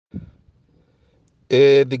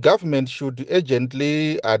The government should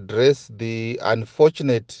urgently address the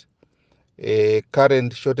unfortunate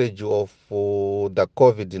current shortage of the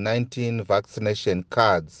COVID-19 vaccination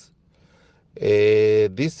cards.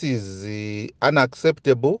 This is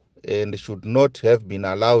unacceptable and should not have been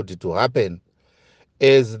allowed to happen,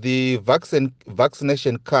 as the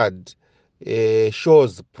vaccination card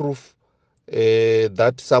shows proof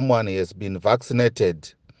that someone has been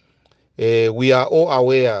vaccinated. We are all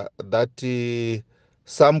aware that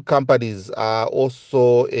some companies are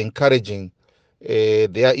also encouraging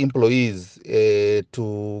their employees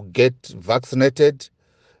to get vaccinated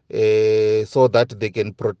so that they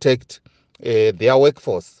can protect their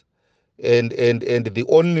workforce. And the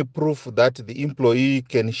only proof that the employee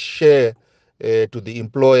can share to the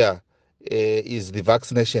employer is the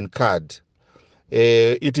vaccination card.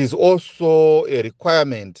 It is also a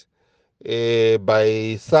requirement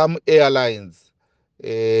by some airlines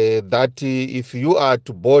that if you are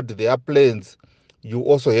to board their planes, you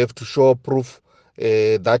also have to show proof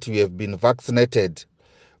that you have been vaccinated.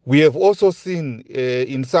 We have also seen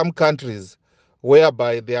in some countries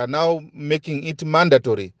whereby they are now making it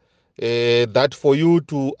mandatory that for you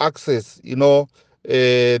to access,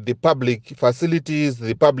 the public facilities,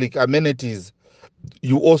 the public amenities,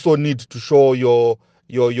 you also need to show your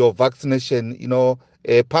vaccination,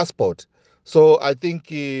 passport. So I think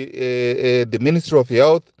the Ministry of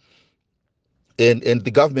Health and the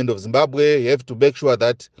government of Zimbabwe have to make sure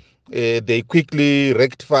that they quickly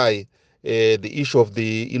rectify the issue of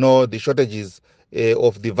the shortages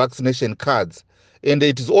of the vaccination cards. And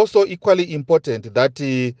it is also equally important that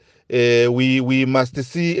we must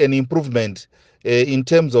see an improvement in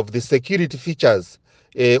terms of the security features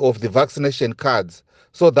of the vaccination cards,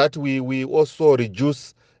 so that we also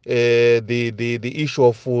reduce the issue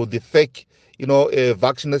of the fake,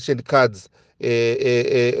 vaccination cards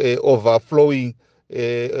overflowing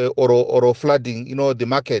or flooding, the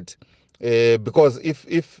market. Because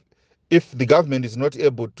if the government is not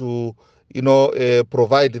able to,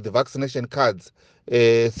 provide the vaccination cards,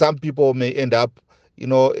 some people may end up,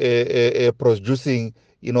 producing,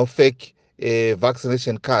 fake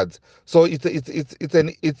vaccination cards. So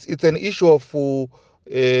it's an issue of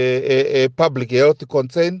a public health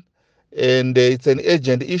concern, and it's an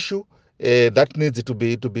urgent issue that needs to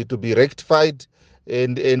be rectified,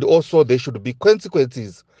 and also there should be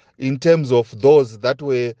consequences in terms of those that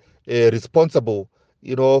were responsible,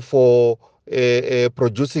 for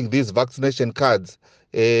producing these vaccination cards.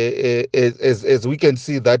 As we can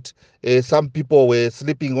see that some people were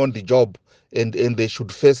sleeping on the job, and they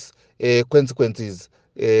should face consequences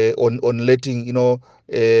on letting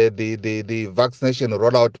the vaccination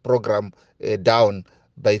rollout program down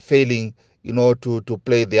by failing to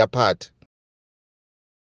play their part.